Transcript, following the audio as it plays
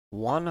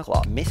1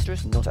 o'clock,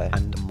 Mistress Nutter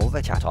and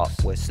Mother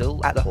Chattox were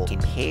still at the hut,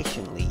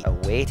 impatiently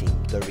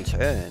awaiting the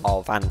return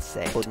of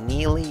Fancy, but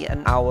nearly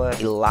an hour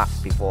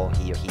elapsed before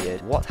he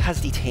appeared. "What has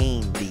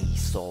detained thee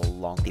so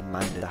long?"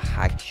 demanded the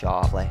hag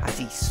sharply, as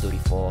he stood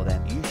before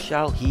them. "You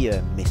shall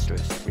hear,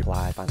 mistress,"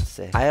 replied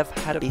Fancy. "I have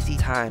had a busy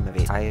time of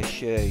it, I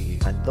assure you,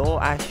 and though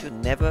I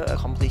should never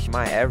accomplish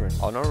my errand,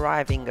 on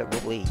arriving at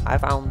Rugby, I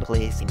found the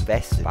place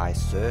invested by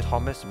Sir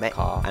Thomas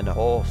Metcalfe and a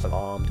host of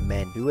armed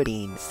men, who had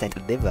been sent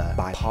thither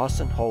by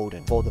Parson Holden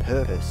for the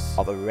purpose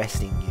of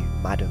arresting you,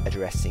 madam,"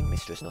 addressing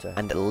Mistress Nutter,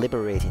 "and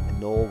liberating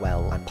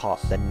Norwell and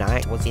Potts. The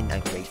night was in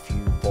a great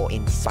fume, for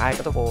in spite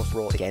of the force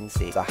brought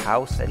against it, the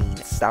house had been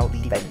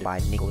stoutly defended by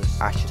Nicholas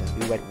Ashton,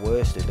 who had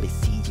worsted the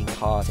besieging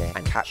party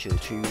and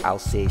captured 2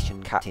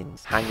 Alsatian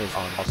captains,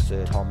 hangers-on of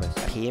Sir Thomas.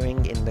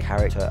 Appearing in the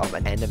character of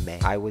an enemy,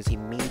 I was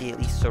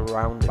immediately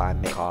surrounded by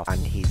Metcalfe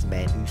and his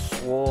men, who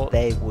swore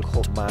they would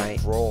cut my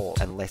throat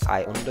unless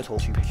I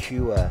undertook to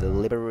procure the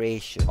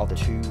liberation of the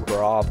 2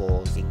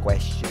 bravos in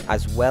question,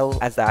 as well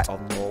as that of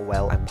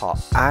Norwell and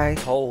Potts. I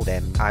told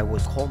them I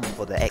was come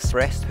for the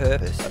express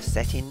purpose of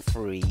setting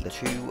free the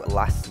 2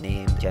 last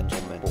named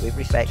gentlemen, but with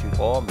respect to the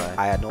former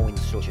I had no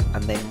instruction,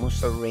 and they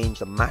must arrange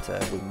the matter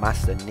with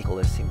Master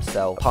Nicholas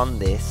himself. Upon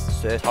this,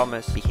 Sir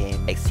Thomas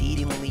became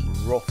exceedingly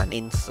rough and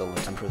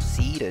insolent, and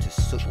proceeded to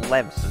such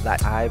lengths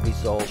that I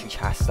resolved to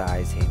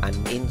chastise him,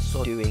 and in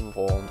so doing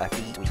formed a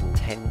feat which will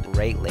tend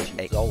greatly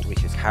to exalt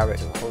Richard's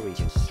character, courage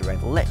and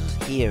strength." "Let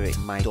us hear it,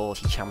 my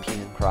doughty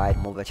champion,"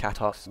 cried Mother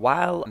Chattox.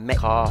 While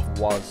Metcalfe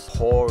was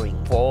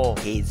pouring forth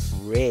his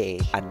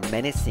rage and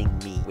menacing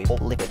me with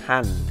uplifted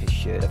hand,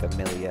 pursued the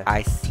familiar,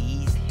 I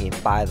seized him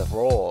by the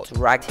throat,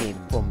 dragged him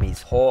from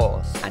his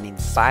horse, and in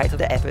spite of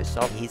the efforts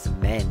of his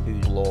men,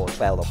 whose blows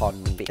fell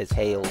upon me as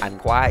hail, and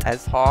quite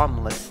as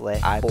harmlessly,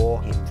 I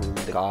bore him through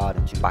the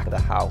garden to the back of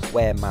the house,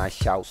 where my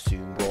shouts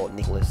soon brought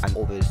Nicholas and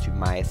others to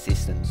my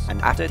assistance,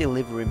 and after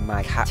delivering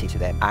my captive to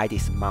them, I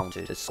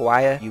dismounted. The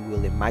squire, you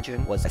will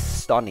imagine, was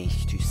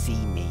astonished to see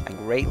me, and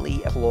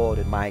greatly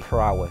applauded my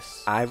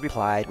prowess. I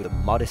replied with a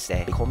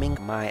modesty becoming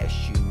my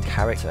assumed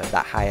character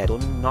that I had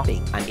done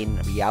nothing, and in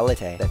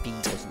reality the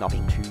feat was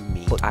nothing to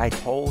me, but I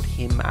told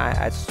him I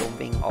had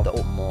something of the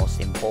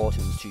utmost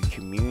importance to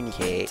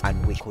communicate,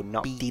 and which could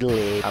not be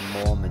delayed a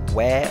moment,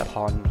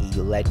 whereupon he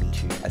led me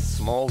to a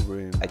small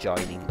room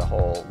adjoining the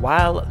hall.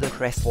 While the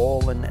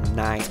crestfallen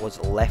knight was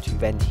left to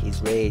vent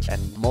his rage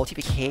and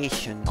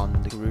mortification on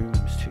the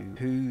grooms to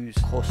whose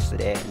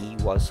custody he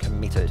was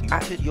committed, "You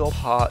acted your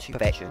part to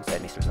perfection,"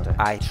 said Mistress Nutter.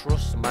 "I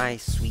trust my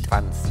sweet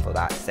fancy for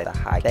that," said the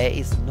hag. "There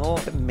is no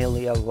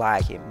familiar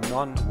like him,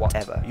 none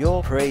whatever."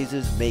 "Your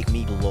praises make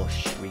me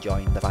blush,"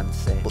 rejoined the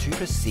Fancy, "but to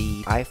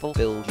proceed, I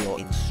fulfilled your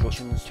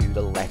instructions to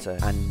the letter,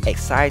 and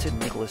excited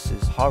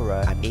Nicholas's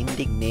horror and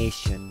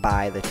indignation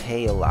by the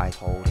tale I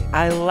told him.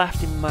 I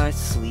laughed in my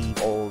sleeve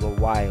all the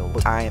while,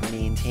 but I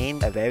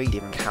maintained a very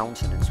different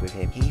countenance with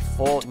him. He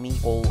thought me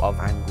full of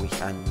anguish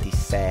and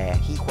despair.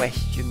 He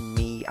questioned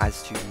me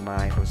as to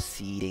my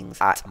proceedings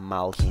at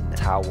Malkin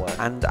Tower,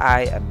 and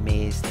I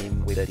amazed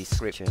him with a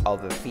description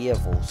of a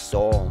fearful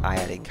storm I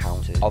had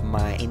encountered, of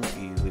my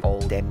interview with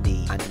old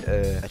MD, and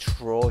her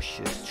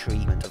atrocious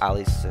treatment of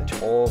Alison,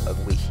 to all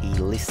of which he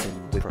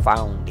listened with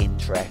profound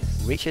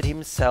interest. Richard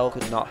himself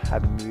could not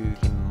have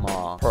moved him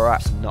more,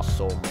 perhaps not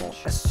so much.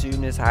 As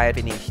soon as I had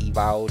finished, he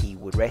vowed he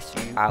would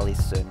rescue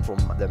Alison from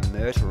the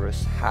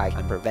murderous hag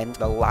and prevent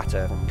the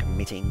latter from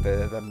committing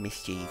further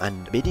mischief,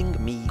 and bidding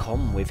me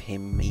come with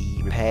him,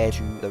 he repaired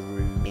to the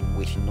room in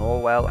which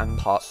Norwell and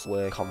Potts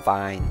were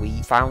confined.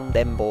 We found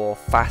them both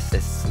fast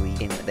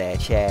asleep in their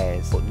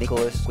chairs, but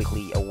Nicholas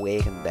quickly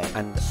awakened them,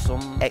 and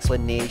some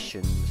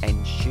explanations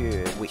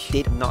ensued which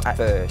did not at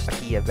first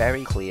appear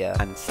very clear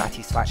and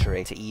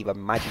satisfactory to either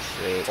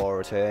magistrate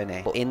or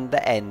attorney, but in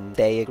the end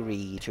they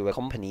agreed to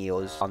accompany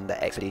us on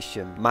the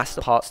expedition,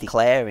 Master Potts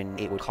declaring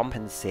it would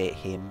compensate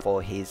him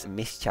for his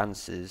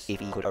mischances if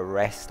he could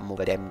arrest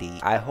Mother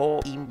Demdike. "I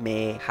hope he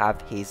may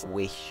have his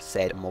wish,"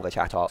 said Mother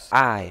Chattox.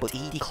 "Aye, but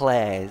he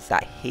declares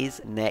that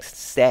his next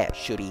step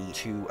should be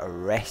to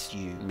arrest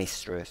you,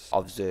 mistress,"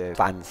 observed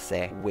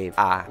Fancy with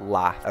a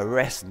laugh.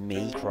 "Arrest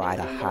me?" cried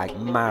the hag.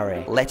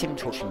 "Marry, let him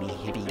touch me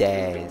if he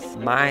dares.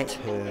 My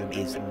term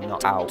is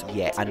not out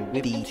yet, and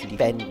with thee to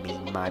defend me,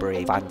 my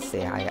brave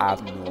Fancy, I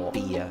have no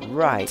fear."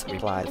 "Right,"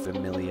 replied the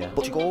familiar,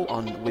 "but to go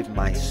on with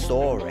my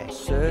story,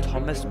 Sir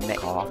Thomas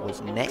Metcalfe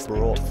was next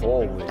brought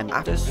forward, and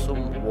after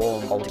some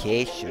warm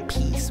altercation,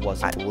 peace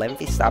was at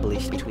length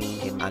established between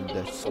him and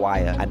the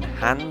squire, and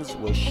hands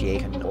were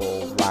shaken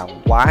all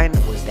round. Wine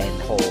was then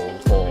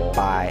called for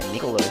by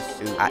Nicholas,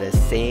 who at the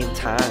same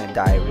time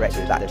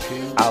directed that the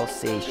 2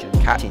 Alsatian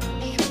captains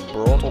should be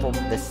brought up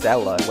from the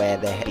cellar where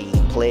they had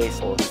been placed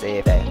for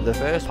safety. The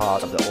first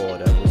part of the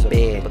order was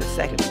obeyed, but the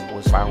second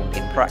was found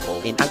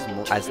impractical,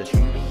 inasmuch as the 2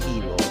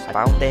 heroes had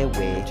found their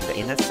way to the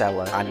inner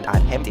cellar and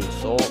had emptied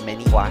so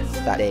many flasks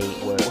that they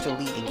were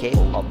utterly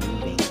incapable of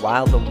moving,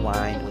 while the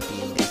wine was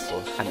being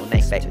discussed. An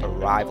unexpected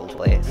arrival took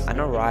place. "An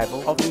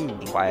arrival of whom?"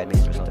 inquired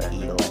Mistress Nutter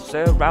eagerly.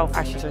 "Sir Ralph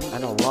Ashton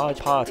and a large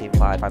party,"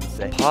 replied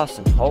Fancy.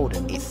 "Parson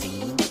Holden, it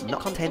seems. Not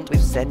content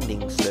with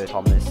sending Sir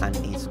Thomas and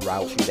his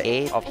route to the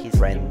aid of his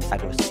friends, I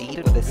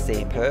proceeded with the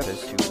same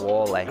purpose to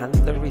Warley, and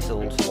the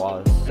result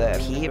was the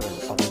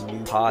appearance of a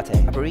new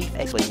party. A brief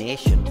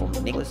explanation from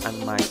Nicholas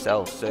and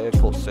myself served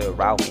to put Sir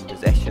Ralph in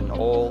possession of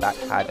all that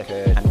had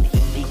occurred, and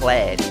he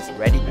declared his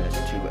readiness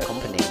to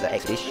accompany the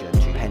expedition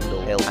to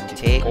Pendle Hill and to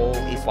take all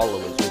his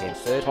followers with him.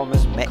 Sir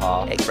Thomas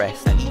Metcalfe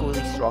expressed an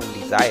equally strong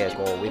desire to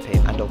go with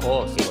him, and of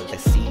course it was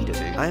acceded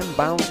to. I am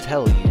bound to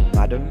tell you,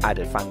 madam,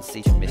 added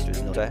Fancy to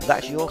Mistress Nutter,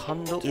 that your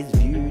conduct is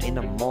viewed in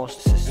a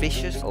most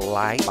suspicious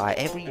light by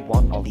every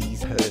one of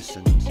these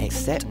persons,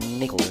 except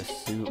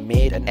Nicholas, who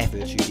made an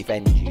effort to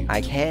defend you.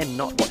 I care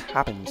not what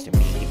happens to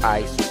me if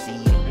I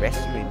succeed in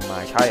rescuing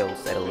my child,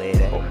 said the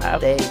lady. Or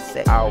have they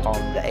set out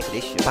on the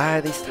expedition?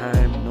 By this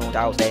time, no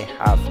doubt they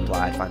have,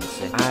 replied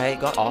Fancy. I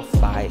got off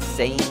by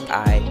saying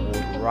I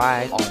would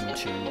ride on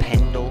to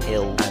Pendle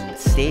Hill and,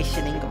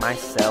 stationing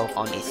myself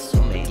on its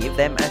summit, give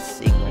them a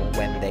signal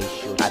when they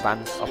should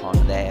advance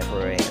upon their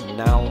prey. And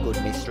now,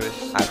 good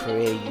mistress, I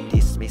pray you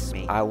dismiss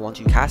me. I want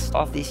to cast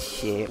off this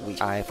shape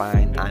which I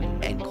find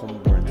an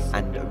encumbrance,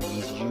 and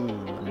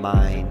resume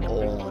mine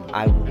own.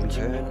 I will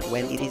return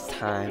when it is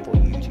time for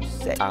you to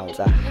set out.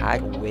 The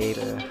hag waved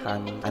her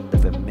hand, and the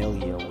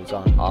familiar was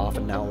on. Half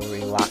an hour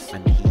elapsed,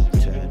 and he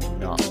returned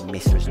not.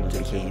 Mistress Nutter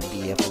became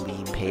fearfully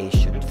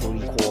impatient.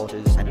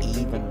 3/4, and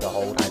even the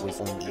old hag was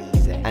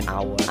uneasy. An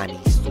hour, and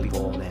he stood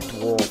before them,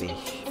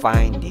 dwarfish,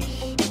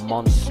 findish,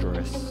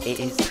 monstrous. It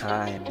is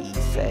time, he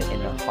said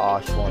in a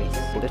harsh voice,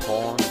 but the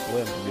taunts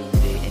were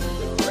rooted in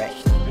the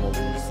wretched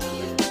mother's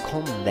ears.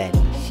 Come then,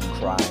 she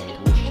cried,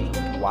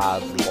 rushing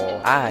wildly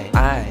forth.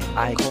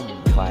 I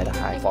come, replied the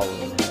hag,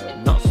 following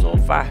her. Not so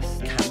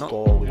fast, cannot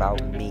go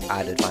without me,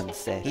 added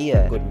Fancy.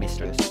 Here, good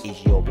mistress,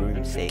 is your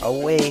broomstick.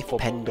 Away for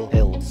Pendle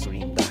Hill,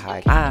 screamed the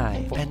hag.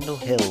 Aye, for Pendle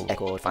Hill,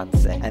 echoed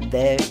Fancy. And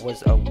there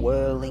was a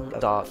whirling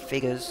of dark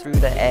figures through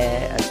the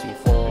air as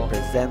before.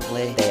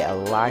 Presently, they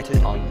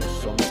alighted on the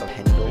summit of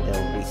Pendle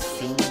Hill, which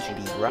seemed to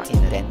be wrapped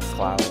in a dense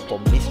cloud, for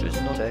Mistress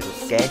Nutter could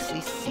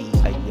scarcely see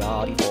a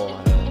yard before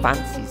her.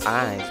 Fancy's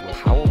eyes were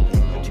powerful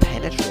enough to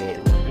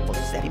penetrate the room, but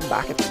stepping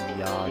back a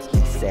few yards, he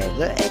said,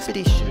 the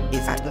expedition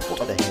is at the foot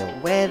of the hill,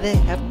 where they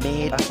have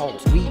made a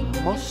halt. We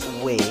must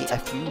wait a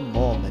few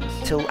moments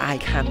till I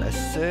can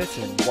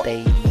ascertain what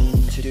they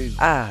mean to do.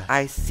 Ah,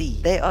 I see.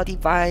 They are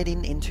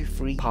dividing into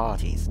 3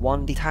 parties.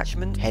 One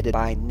detachment, headed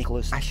by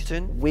Nicholas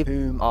Assheton, with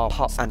whom are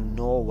Potts and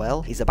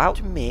Norwell, is about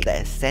to make the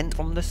ascent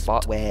from the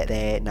spot where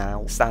they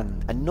now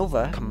stand.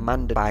 Another,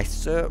 commanded by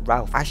Sir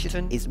Ralph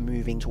Assheton, is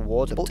moving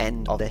towards the butt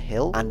end of the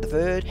hill, and the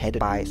third, headed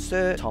by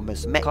Sir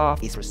Thomas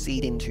Metcalfe, is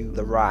proceeding to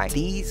the right.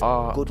 These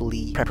are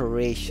goodly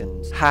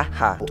preparations. Ha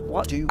ha, but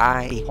what do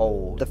I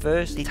behold? The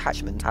first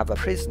detachment have a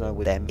prisoner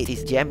with them. It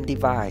is Jem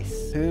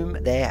Device, whom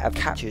they have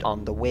captured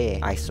on the way,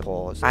 I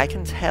suppose. I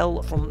can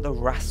tell from the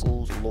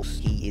rascal's looks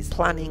he is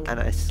planning an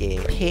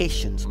escape.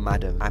 Patience,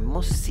 madam. I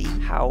must see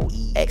how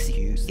he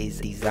executes his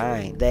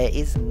design. There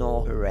is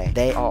no hurry.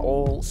 They are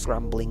all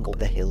scrambling up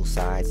the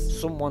hillsides.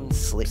 Someone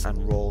slips and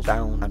rolls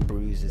down and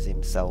bruises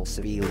himself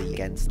severely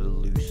against the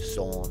loose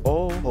stone.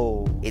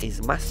 Oh, it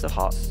is Master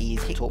Potts. He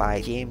is picked up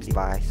by James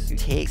Device, who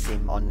takes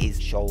him on his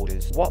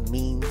shoulders. What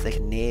means they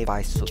can knave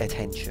by such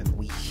attention,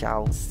 we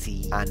shall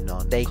see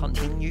anon. They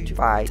continue to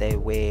fight their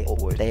way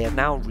upward. They have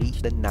now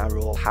reached the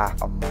narrow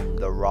path among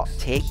the rocks.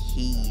 Take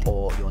heed,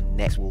 or your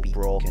necks will be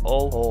broken.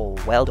 Oh,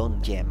 well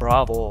done, Jem.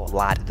 Bravo,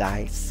 lad.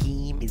 Thy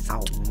scheme is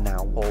out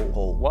now.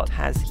 Oh, what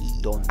has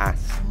he done?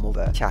 asked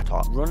Mother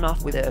Chattox. Run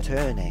off with the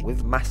attorney,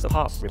 with Master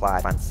Potts,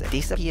 replied Fancy.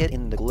 Disappeared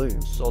in the gloom,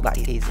 so that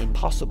it is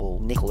impossible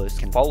Nicholas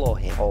can follow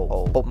him.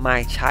 Oh, but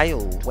my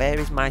child, where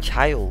is my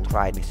child?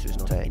 cried Mistress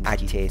Nutter in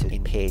agitated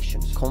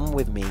impatience. Come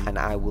with me, and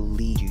I will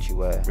lead you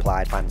to her,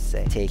 replied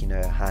Fancy, taking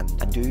her hand.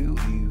 And do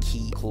you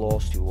keep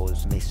close to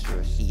us,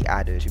 mistress, he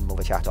added to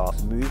Mother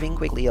Chattox. Moving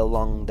quickly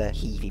along the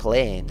heathy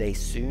plain, they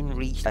soon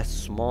reached a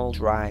small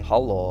dry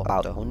hollow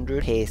about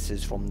 100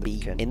 paces from the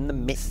beacon, in the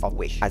midst of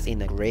which, as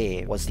in a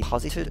grave, was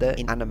deposited the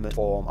inanimate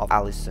form of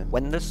Alison.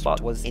 When the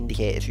spot was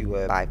indicated to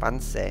her by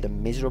Fancy, the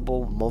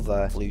miserable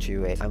mother flew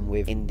to it, and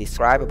with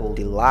indescribable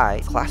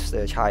delight clasped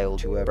her child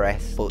to her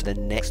breast. But the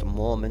next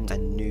moment a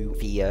new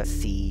fear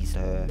seized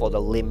her, for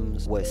the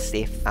limbs were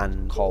stiff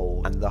and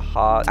cold, and the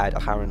heart had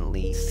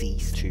apparently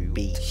ceased to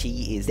beat.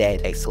 She is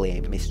dead,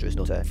 exclaimed Mistress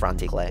Nutter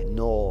frantically.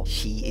 No,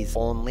 she is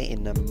only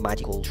in a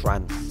magical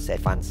trance,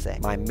 said Fancy.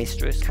 My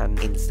mistress can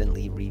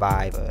instantly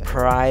revive her.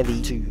 Pry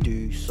thee to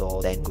do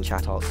so, then, good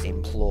Chattox,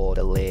 implored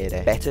the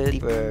lady. Better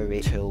defer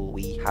it till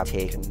we have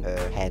taken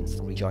her hence,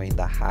 rejoined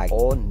the hag.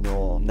 Oh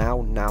no,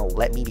 now,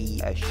 let me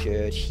be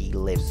assured she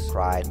lives,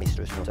 cried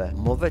Mistress Nutter.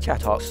 Mother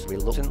Chattox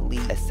reluctantly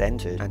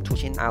assented, and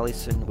touching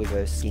Alison with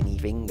her skinny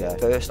finger,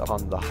 first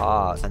upon the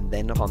heart and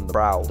then upon the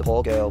brow, the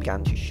poor girl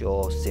began to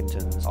show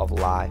symptoms of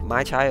life.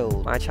 My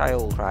child,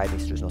 cried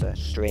Mistress Nutter,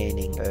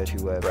 straining her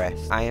to her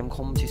breast. I am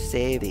come to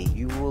save thee.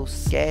 You will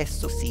scarce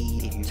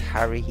succeed if you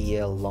tarry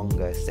here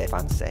longer, said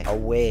Fancy.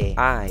 Away,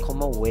 aye,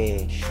 come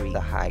away, shrieked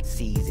the hag,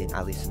 seizing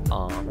Alison's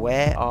arm.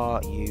 Where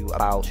are you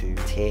about to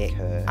take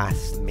her?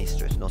 asked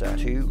Mistress Nutter.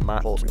 To my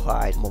horse,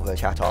 replied Mother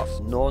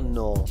Chattox.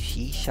 No,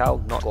 she shall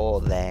not go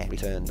there,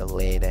 returned the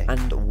lady.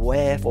 And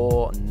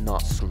wherefore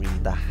not,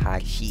 screamed the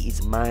hag. She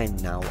is mine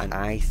now, and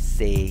I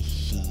say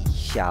she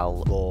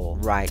shall go.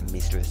 Right,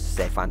 mistress,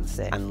 said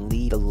Fancy, and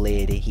leave the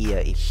lady here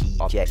if she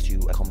objects to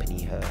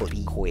accompany her. But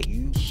be quick,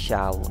 you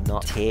shall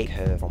not take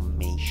her from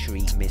me,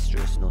 shrieked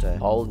Mistress Nutter,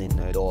 holding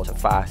her daughter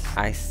fast.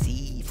 I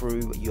see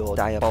through your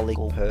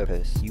diabolical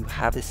purpose. You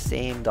have the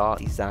same dark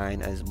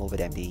design as Mother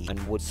Demdike,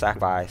 and would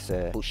sacrifice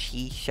her, but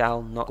she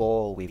shall not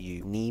go with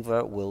you,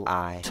 neither will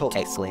I. Tut,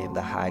 exclaimed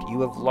the hag,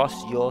 you have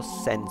lost your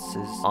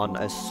senses on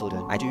a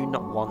sudden. I do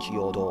not want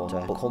your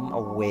daughter, but come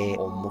away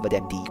or Mother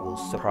Demdike will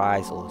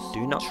surprise us.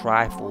 Do not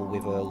trifle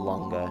with her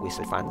longer,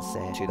 whispered Fancy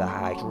to the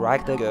hag.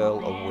 Drag the girl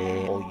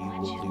away or you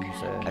will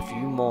lose her. A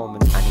few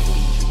moments and it will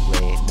be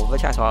too late. Mother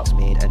Chattox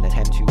made an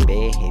attempt to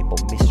obey him,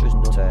 but Mistress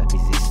Nutter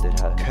resisted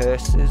her.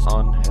 Curses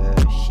on her,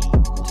 she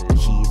muttered.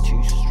 She is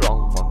too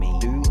strong for me.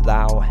 Do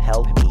thou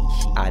help me,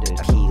 she added,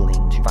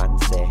 appealing to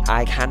Fancy.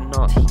 I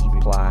cannot, he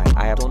replied.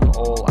 I have done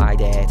all I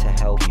dare to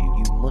help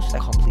you. You must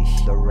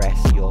accomplish the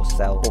rest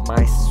yourself. But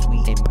my sweet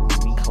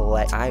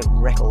I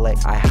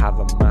recollect I have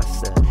a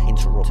master,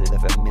 interrupted the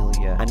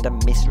familiar, and a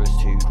mistress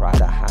too, cried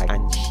the hag,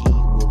 and she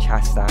will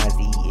chastise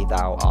thee if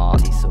thou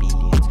art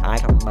disobedient. I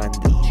command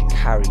thee to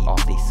carry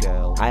off this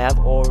girl. I have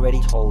already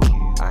told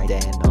you I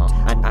dare not,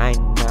 and I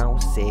now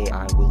say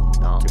I will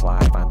not,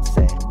 replied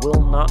Fancy.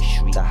 Will not,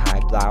 shrieked the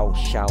hag, thou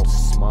shalt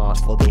smart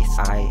for this.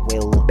 I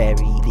will bury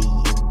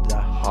thee in the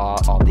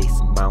heart of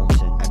this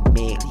mountain, and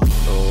make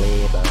thee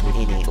labour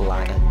within it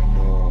like a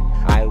gnome.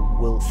 I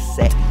will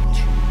set thee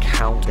to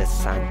count the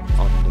sand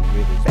on the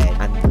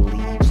riverbed and the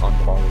leaves on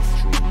the forest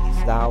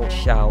trees. Thou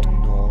shalt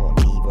know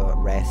neither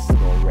rest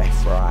nor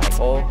respite.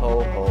 Ho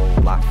ho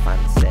ho, laughed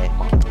Fancy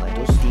mockingly.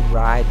 Dost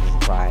deride me,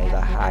 cried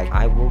the hag.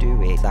 I will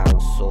do it, thou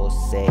so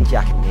say,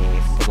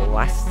 jackanapes. For the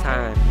last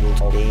time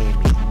wilt obey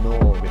me. No,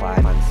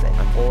 replied Fancy,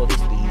 and for this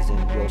reason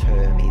your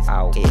term is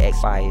out. It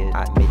expired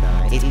at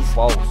midnight. It is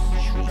false,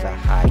 shrieked the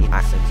hag in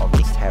accents of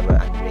mixed terror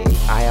and rage.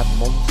 I have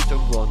months to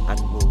run and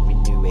will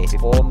renew it.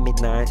 Before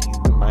midnight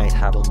you might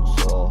have done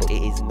so, but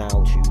it is now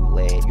too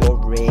late. Your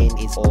reign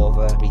is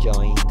over,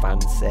 rejoined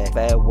Fancy.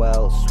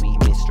 Farewell, sweet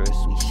mistress,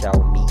 we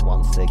shall meet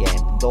once again,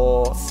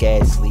 though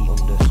scarcely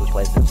under such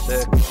pleasant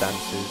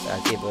circumstances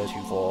as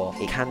hitherto.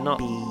 It cannot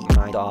be,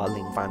 my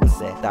darling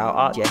Fancy, thou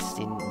art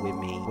jesting with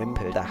me,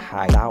 whimpered the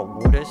hag. Thou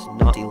wouldst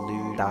not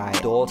delude thy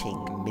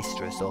doting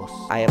mistress thus.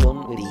 I have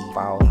done with thee,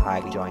 foul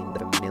hag, rejoined the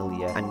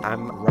familiar, and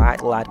am right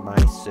glad my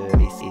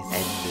service is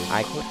ended.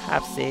 I could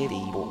have saved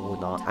thee, but would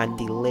not, and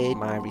delayed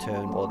my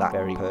return for that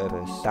very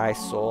purpose. Thy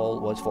soul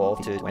was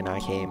forfeited when I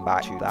came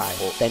back to thy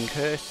hut. Then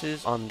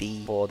curses on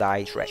thee for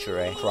thy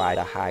treachery, cried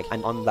the hag,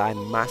 and on thy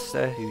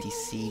master who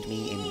deceived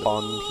me in the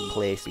bond he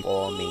placed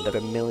before me. The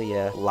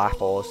familiar laughed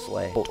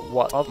hoarsely. But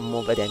what of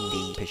Mother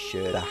Demdike,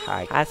 pursued the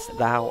hag? Hast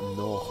thou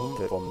no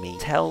comfort for me?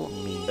 Tell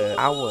me, her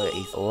hour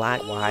is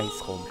likewise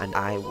come, and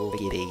I will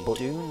forgive thee, but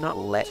do not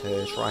let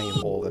her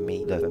triumph over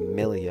me. The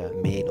familiar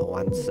made no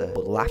answer,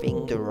 but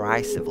laughing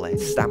derisively,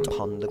 stamped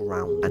upon the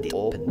ground, and it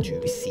opened to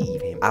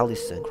receive him.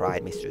 Alison,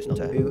 cried Mistress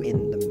Nutter, who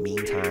in the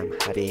meantime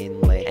had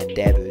vainly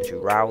endeavoured to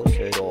rouse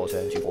her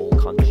daughter to full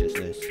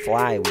consciousness.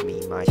 Fly with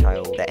me, my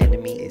child, the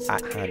enemy is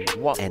at hand.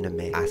 What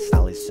enemy? asked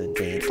Alison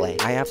faintly.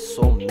 I have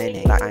so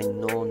many that I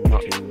know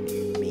not whom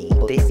you mean.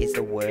 But this is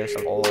the worst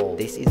of all.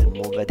 This is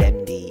Mother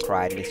Demdike,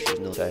 cried Mistress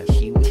Nutter.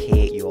 She will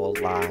take your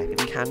life. If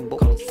we can but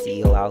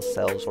conceal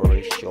ourselves for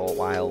a short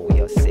while, we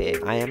are safe.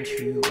 I am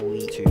too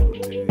weak to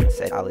move,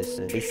 said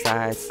Alison.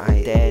 Besides,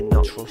 I dare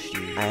not trust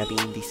you. I have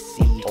been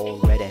deceived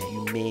already.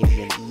 You may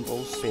be an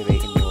evil spirit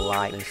in the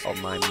likeness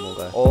of my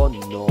mother. Oh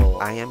no,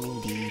 I am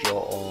indeed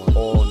your own.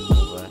 Oh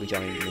mother,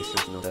 rejoined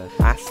Mistress Nutter.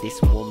 Ask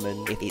this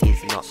woman if it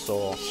is not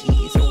so. She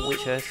is a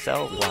witch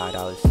herself, replied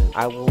Alison.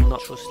 I will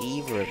not trust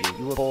either of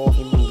you. You are both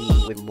in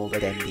league with Mother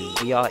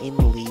Demdike. We are in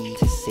league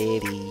to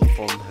save thee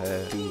from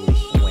her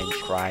foolish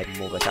wench, cried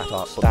Mother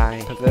Chattox. But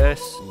thy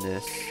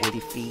perverseness will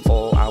defeat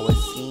all our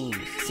schemes.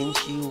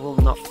 Since you will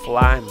not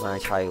fly, my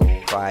child,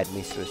 cried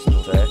Mistress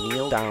Nutter,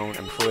 kneel down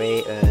and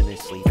pray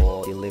earnestly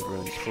for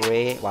deliverance.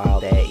 Pray while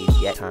there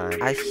is yet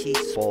time. As she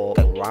spoke,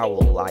 a growl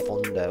like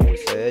thunder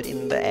was heard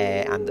in the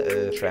air, and the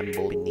earth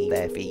trembled beneath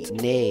their feet.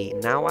 Nay,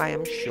 now I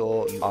am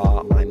sure you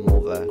are my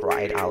mother,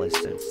 cried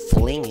Alison,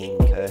 flinging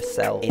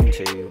herself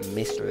into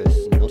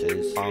Mistress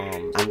Nutter's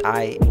arms, and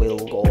I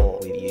will go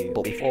with you.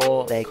 But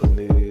before they could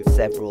move,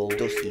 several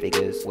dusky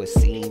figures were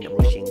seen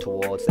rushing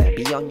towards them.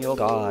 Be on your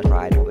guard,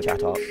 cried Mother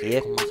Chattox.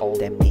 Here comes old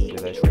Demdike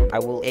with her troop. I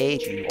will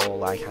aid you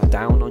all I can.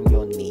 Down on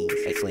your knees,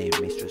 exclaimed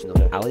Mistress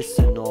Nutter.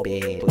 Alison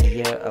obeyed, but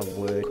ere a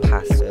word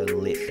passed her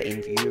lips, the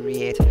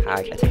infuriated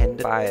hag,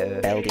 attended by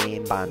her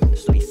beldame band,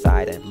 stood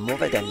beside them.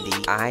 Mother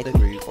Demdike eyed the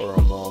group for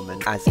a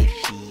moment as if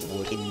she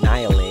would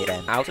annihilate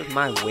them, Out of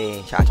my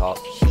way,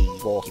 Chattox, she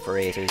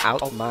vociferated.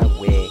 Out of my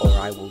way, or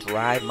I will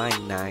drive my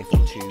knife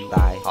into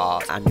thy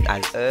heart. And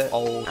as her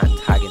old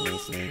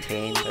antagonist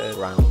maintained her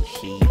ground,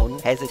 she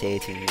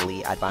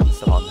unhesitatingly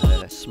advanced upon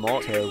her,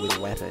 smote her with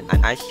a weapon,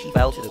 and as she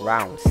fell to the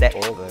ground, set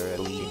over her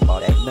bleeding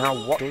body. Now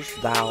what dost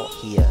thou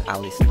here,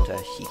 Alice Nutter?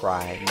 She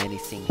cried,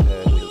 menacing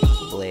her with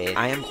a blade.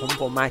 I am come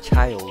for my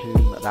child,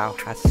 whom thou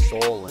hast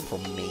stolen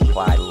from me,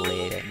 replied the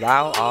lady.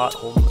 Thou art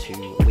come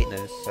to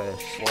witness her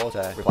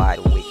slaughter, replied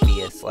the witch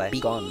fiercely.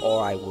 Begone,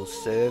 or I will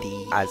serve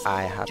thee as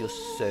I have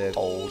just served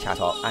old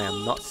Chattox. I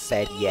am not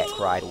sped yet,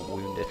 cried the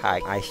wounded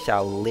hag. I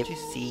shall live to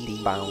see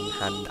thee bound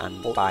hand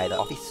and foot by the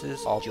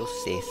officers of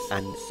justice,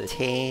 and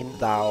certain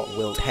thou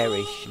wilt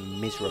perish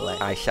miserably.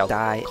 I shall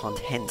die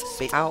content.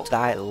 Spit out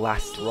thy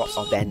last drops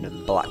of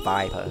venom, black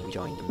viper,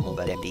 rejoined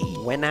Mother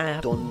Demdike. When I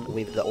have done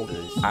with the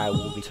others, I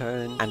will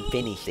return and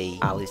finish thee,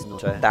 Alice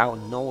Nutter. Thou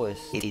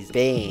knowest it is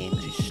vain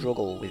to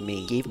struggle with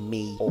me. Give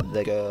me up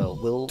the girl.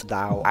 Wilt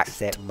thou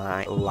accept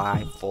my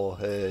life for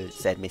hers?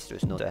 Said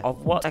Mistress Nutter.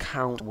 Of what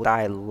account would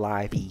thy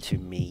life be to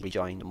me?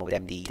 Rejoined Mother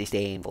Demdike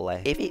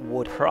disdainfully. If it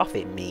would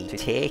profit me to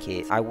take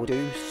it, I would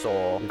do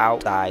so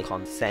without thy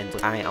consent.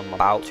 But I am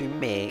about to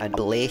make an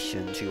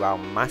oblation to our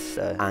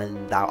master,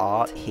 and thou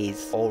art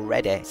his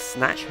already.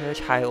 Snatch her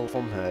child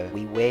from her.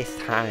 We waste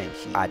time,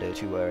 she added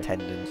to her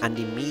attendants, and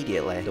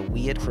immediately the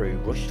weird crew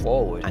rushed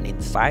forward, and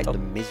in spite of the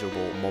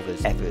miserable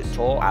mother's efforts,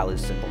 tore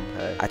Alison from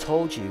her. I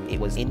told you it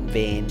was in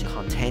vain to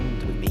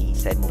contend with me,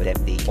 said Mother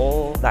Demdike.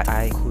 Or that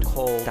I could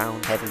call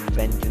down heaven's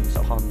vengeance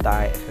upon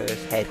thy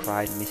accursed head,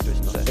 cried Mistress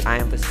Nutter. But I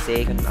am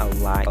forsaken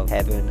alike of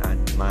heaven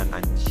and man,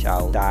 and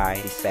shall die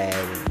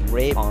despairing.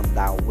 Rave on,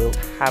 thou wilt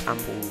have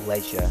ample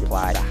leisure,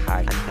 replied the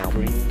hag. And now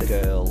bring the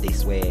girl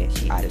this way,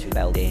 she added to the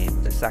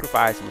beldame. The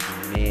sacrifice must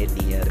be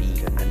made near the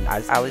beacon. And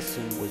as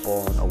Alison was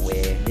borne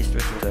away,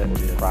 Mistress Nutter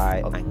uttered a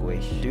cry of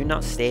anguish. Do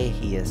not stay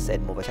here,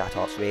 said Mother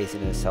Chattox,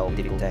 raising herself with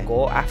difficulty.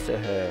 Go after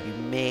her. You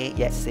may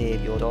yet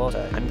save your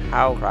daughter. And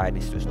how? Cried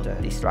Mistress Nutter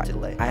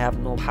distractedly. I have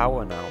no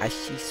power now. As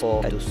she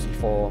spoke, a dusty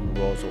form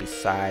rose up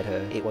beside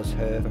her. It was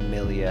her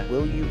familiar.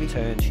 Will you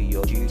return to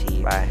your duty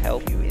if I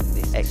help you in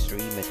this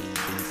extremity?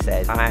 He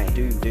said. I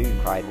do,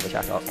 cried Mother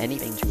Chattox.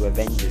 Anything to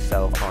avenge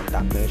yourself upon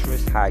that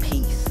murderous hag.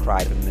 Peace,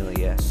 cried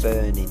familiar,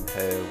 spurning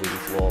her with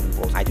his loathing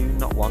foot. I do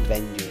not want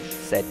vengeance,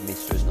 said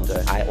Mistress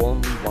Nutter. I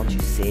only want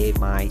to save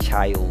my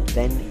child.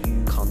 Then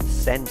you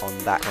consent on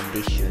that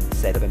condition,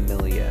 said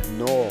familiar.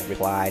 No,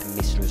 replied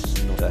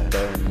Mistress Nutter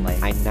firmly.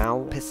 I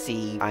now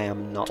perceive I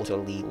am not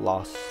utterly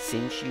lost.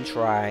 Since you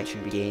try to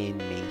regain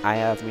me, I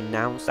have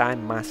renounced thy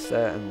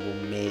master and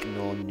will make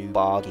no new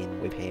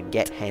bargain with him.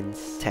 Get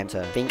hence,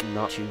 tempter. Think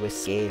not to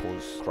escape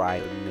us,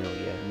 cried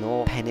familiar.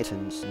 No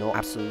penitence, no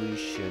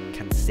absolution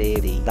can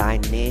save thee. Thy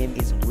name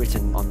is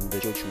written on the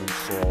judgment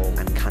scroll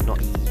and cannot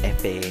be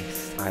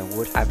effaced. I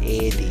would have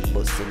aided thee,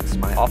 but since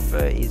my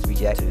offer is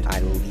rejected, I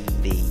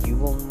leave thee. You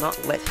will not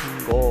let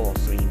him go,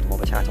 screamed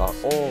Mother Chattox.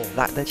 Oh,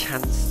 that the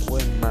chance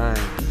were mine.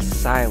 Be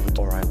silent,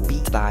 or I will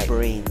beat thy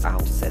brains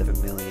out, said the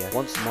familiar.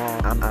 Once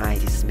more am I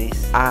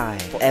dismissed. Aye,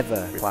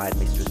 forever, replied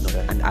Mistress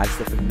Nutter. And as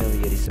the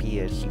familiar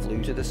disappeared, she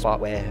flew to the spot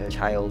where her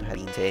child had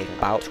been taken.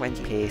 About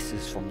 20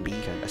 paces from the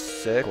beacon, a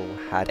circle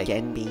had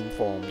again been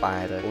formed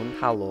by the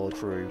unhallowed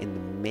crew, in the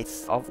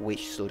midst of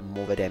which stood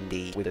Mother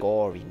Demdike with a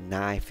gory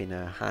knife in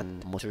her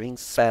hand, muttering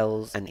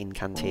spells and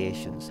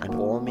incantations, and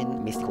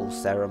performing mystical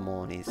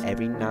ceremonies.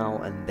 Every now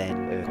and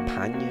then her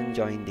companion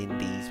joined in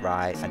these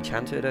rites, and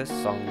chanted a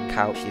song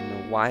couched in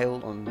a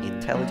wild,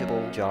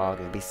 unintelligible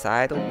jargon,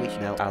 beside of which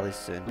knelt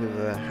Alison, with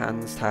her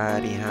hands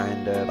tied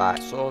behind her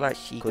back, so that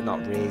she could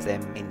not raise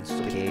them in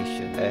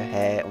supplication, her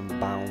hair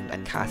unbound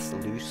and cast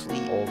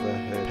loosely over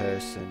her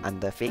person,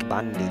 and the thick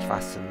bandage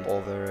fastened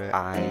over her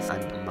eyes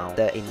and mouth.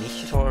 The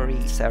initiatory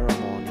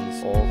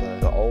ceremonies over,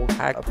 the old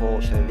hag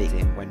approached her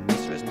victim, when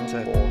Mistress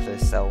Nutter forced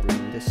herself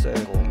through the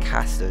circle and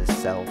cast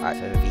herself at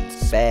her feet.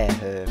 Spare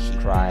her, she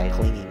cried,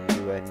 clinging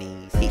to her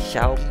knees. It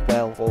shall be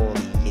well for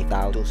thee if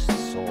thou dost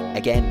so.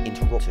 Again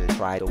interrupted,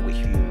 cried the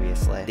witch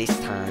furiously. This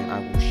time I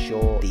will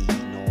show thee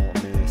no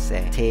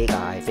mercy. Take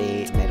thy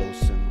fate,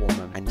 meddlesome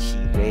woman. And she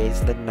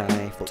raised the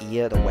knife, but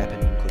ere the weapon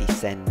could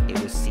descend,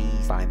 it was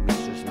seized by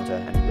Mistress Nutter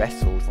and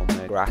wrestled from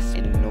her grasp.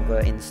 In another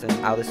instant,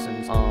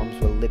 Alison's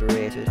arms were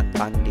liberated and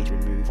bandage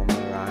removed from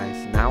her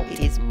eyes. Now it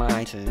is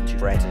my turn to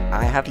threaten.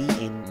 I have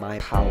thee in my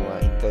power,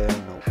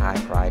 infernal hag,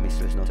 cried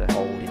Mistress Nutter,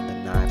 holding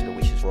the knife to the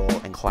witch's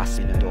throat and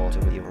clasping her daughter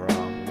with the other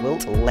arm.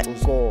 Wilt let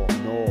us go?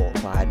 No,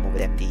 replied Mother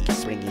Demdike,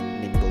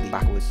 springing nimbly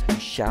backwards. You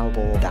shall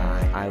both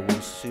die. I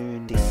will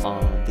soon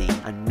disarm thee.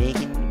 And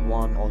making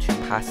one or two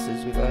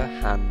passes with her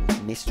hands,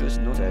 Mistress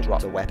Nutter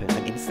dropped the weapon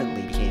and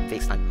instantly became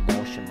fixed and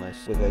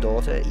motionless, with her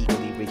daughter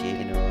equally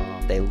rigid in her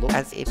arms. They looked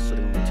as if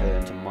suddenly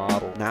turned to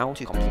marble. Now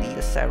to complete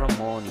the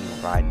ceremonial,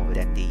 cried Mother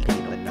Demdike,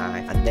 picking up the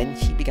knife, and then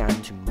she began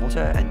to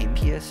mutter an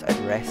impious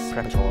address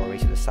preparatory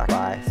to the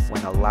sacrifice,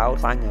 when a loud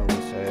clangor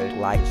was heard,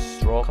 like the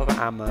stroke of a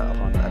hammer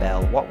upon a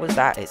bell. What was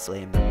that?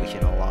 Exclaimed the witch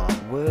in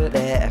alarm. Were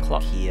there a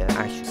clock here?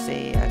 I should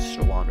say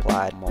extra one,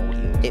 replied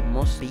Molehill. It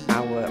must be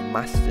our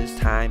master's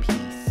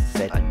timepiece,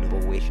 said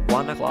another witch.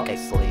 1 o'clock,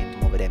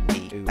 exclaimed Mother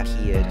MD, who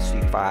appeared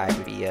stupefied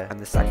with fear. And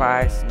the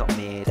sacrifice not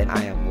made, then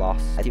I am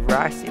lost. A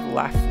derisive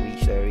laugh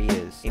reached her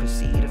ears. It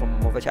proceeded from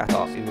Mother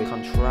Chattox, who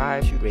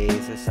contrived to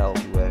raise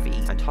herself to her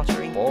feet, and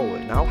tottering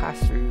forward, now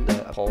passed through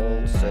the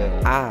appalled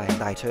circle. Aye,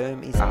 thy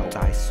term is out,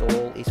 thy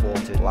soul is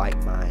watered like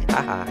mine.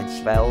 Haha, and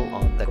she fell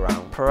on the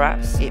ground.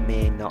 Perhaps it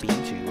may not be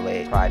too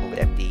late, cried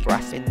Mother MD,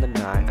 grasping the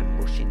knife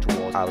and rushing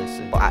towards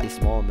Alison. But at this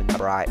moment, a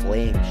bright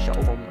flame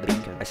shot from the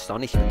beacon.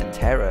 Astonishment and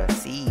terror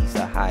seized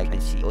the hag,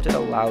 and she uttered a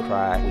loud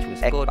cry, which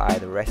was echoed by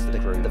the rest of the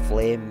crew. The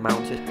flame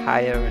mounted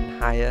higher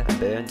and higher, and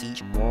burned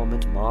each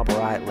moment more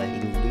brightly,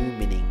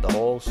 illumining the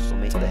whole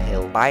summit of the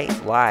hill. By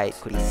its light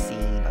could be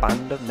seen a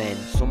band of men,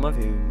 some of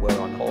whom were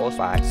on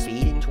horseback,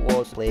 speeding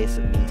towards the place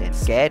of meeting.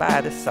 Scared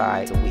by the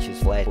sight, the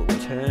witches fled, but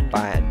returned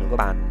by another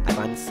band,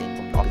 advancing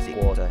from the opposite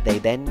quarter. They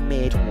then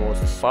made towards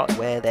the spot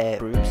where their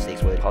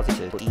broomsticks were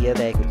deposited, but ere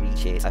they could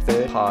reach it, a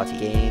third party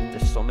gained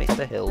the summit of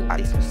the hill at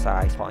this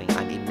precise point,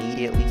 and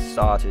immediately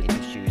started in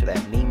pursuit of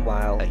them.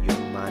 Meanwhile, a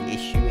young man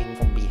issuing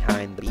from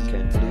behind the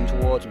beacon flew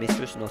towards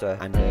Mistress Nutter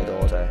and her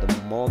daughter.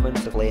 The moment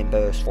the flame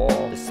burst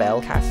forth, the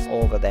spell cast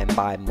over them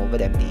by Mother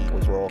MD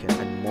was broken,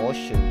 and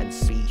motion and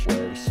speech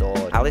were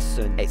restored.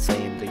 Alison,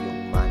 exclaimed the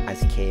young man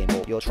as he came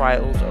up, your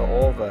trials are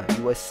over,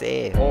 you are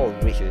safe. Oh,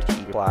 Richard,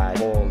 she replied,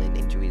 falling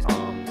into his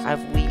arms,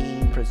 have we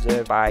been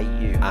preserved by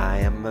you? I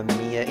am a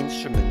mere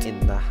instrument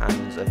in the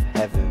hands of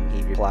heaven,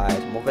 he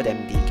replied. Mother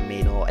MD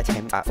made no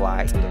attempt at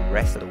flight with the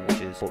rest of the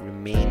witches, but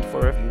remained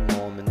for a few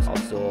moments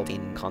absorbed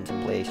in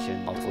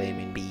contemplation of the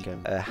flaming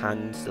beacon, her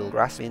hand still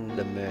grasping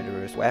the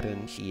murderous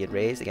weapon she had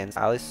raised against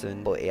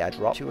Alison, but it had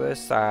dropped to her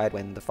side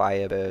when the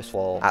fire burst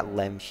forth. At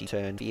length she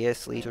turned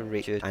fiercely to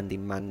Richard and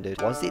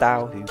demanded, was it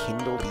thou who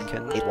kindled the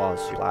beacon? It was,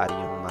 replied the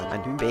young man.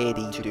 And who bade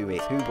thee to do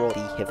it? Who brought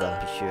thee hither?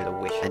 pursued the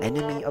witch. An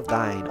enemy of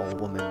thine, old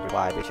woman,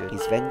 replied Richard.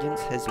 His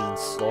vengeance has been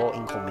slow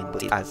in coming,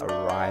 but it has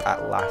arrived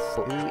at last.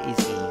 But who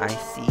is he? I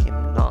see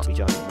him not,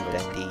 rejoined Mother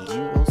MD.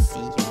 You will see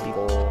him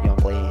before your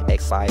flame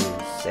expires,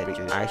 said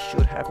Richard. I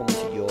should have come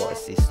to your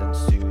assistance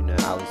sooner,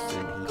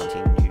 Alison, he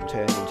continued,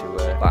 turning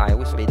to her, but I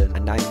was forbidden,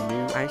 and I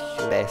knew I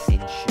should best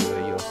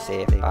ensure your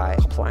safety by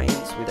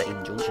compliance with the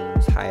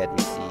injunctions I had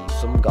received.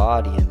 Some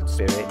guardian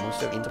spirit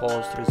must have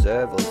interposed to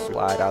preserve us,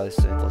 replied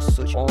Alison, for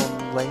such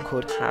only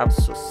could have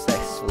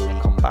successfully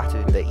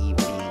combated with the evil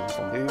beings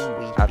from whom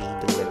we have been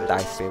delivered. Thy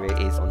spirit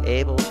is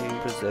unable to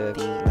preserve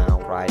thee now,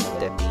 cried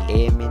Mother MD,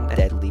 aiming a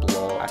deadly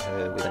blow at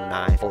her with a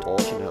knife.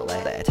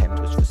 Fortunately, the attempt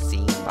was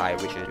foreseen by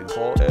Richard, who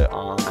caught her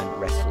arm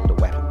and wrestled the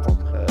weapon from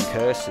her.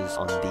 Curses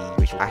on thee,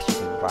 Richard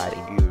Ashton, cried the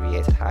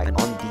infuriated hag, and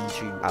on thee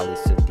too,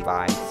 Alison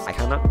devised. I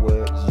cannot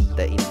work ye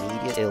the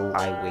immediate ill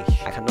I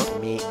wish. I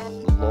cannot make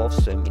ye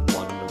loathsome in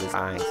one another's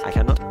eyes. I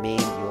cannot maim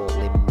your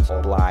limbs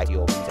or blight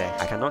your beauty.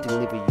 I cannot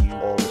deliver you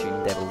all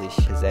to devilish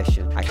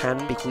possession. I can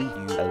bequeath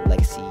you a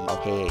legacy of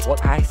hate.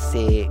 What I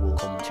say will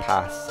come to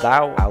pass.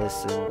 Thou,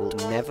 Alison,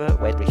 wilt never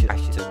wed Richard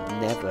Ashton,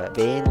 never.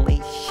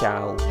 Vainly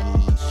shall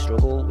ye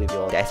struggle with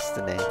your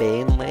destiny.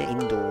 Vainly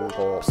indulge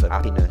hopes of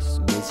happiness,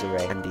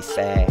 misery, and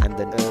despair, and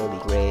an early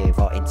grave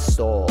are in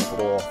store for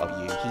both of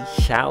you.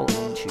 He shall be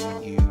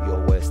to you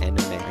your worst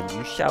enemy, and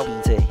you shall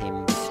be to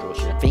him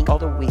destruction. Think of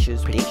the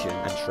witch's prediction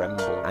and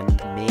tremble, and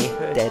may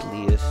her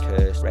deadliest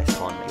curse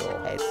rest on your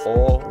head.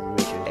 Oh,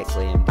 Richard,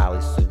 exclaimed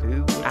Alison,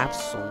 who would have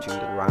sunk to the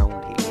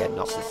ground if he had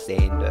not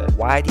sustained her.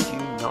 Why did you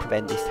not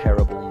prevent this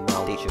terrible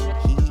malediction?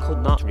 He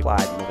could not,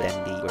 replied Mother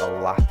MD with a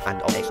laugh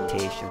and of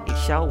exultation. It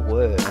shall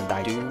work, and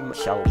thy doom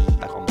shall be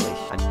accomplished.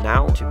 And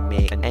now to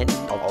make an end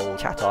of old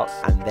Chattox,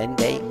 and then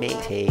they may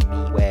take me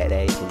where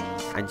they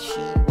please. And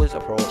she was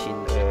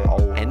approaching her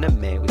old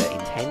enemy with the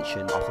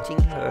intention of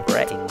putting her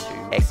threat into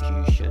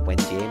execution, when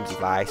James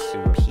Device,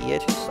 who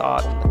appeared to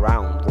start on the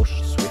ground,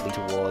 rushed swiftly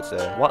towards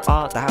her. What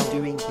art thou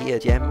doing here,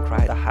 Jem?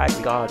 cried the hag,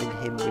 regarding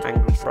him with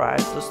angry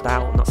surprise. Dost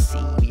thou not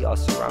see we are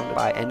surrounded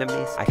by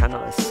enemies? I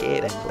cannot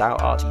escape them. Thou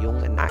art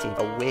young and active.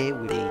 Away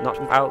with thee. Not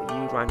without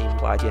you, Granny,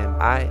 replied Jem.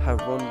 I have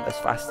run as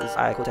fast as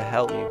I could to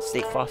help you.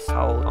 Stick fast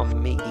hold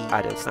on me, he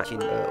added,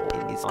 snatching her up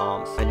in his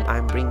arms, and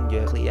I'm bringing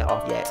you clear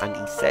off yet. And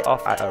he set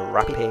off at a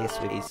rapid pace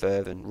with his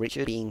servant,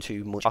 Richard being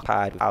too much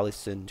occupied with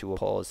Alison to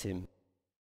oppose him.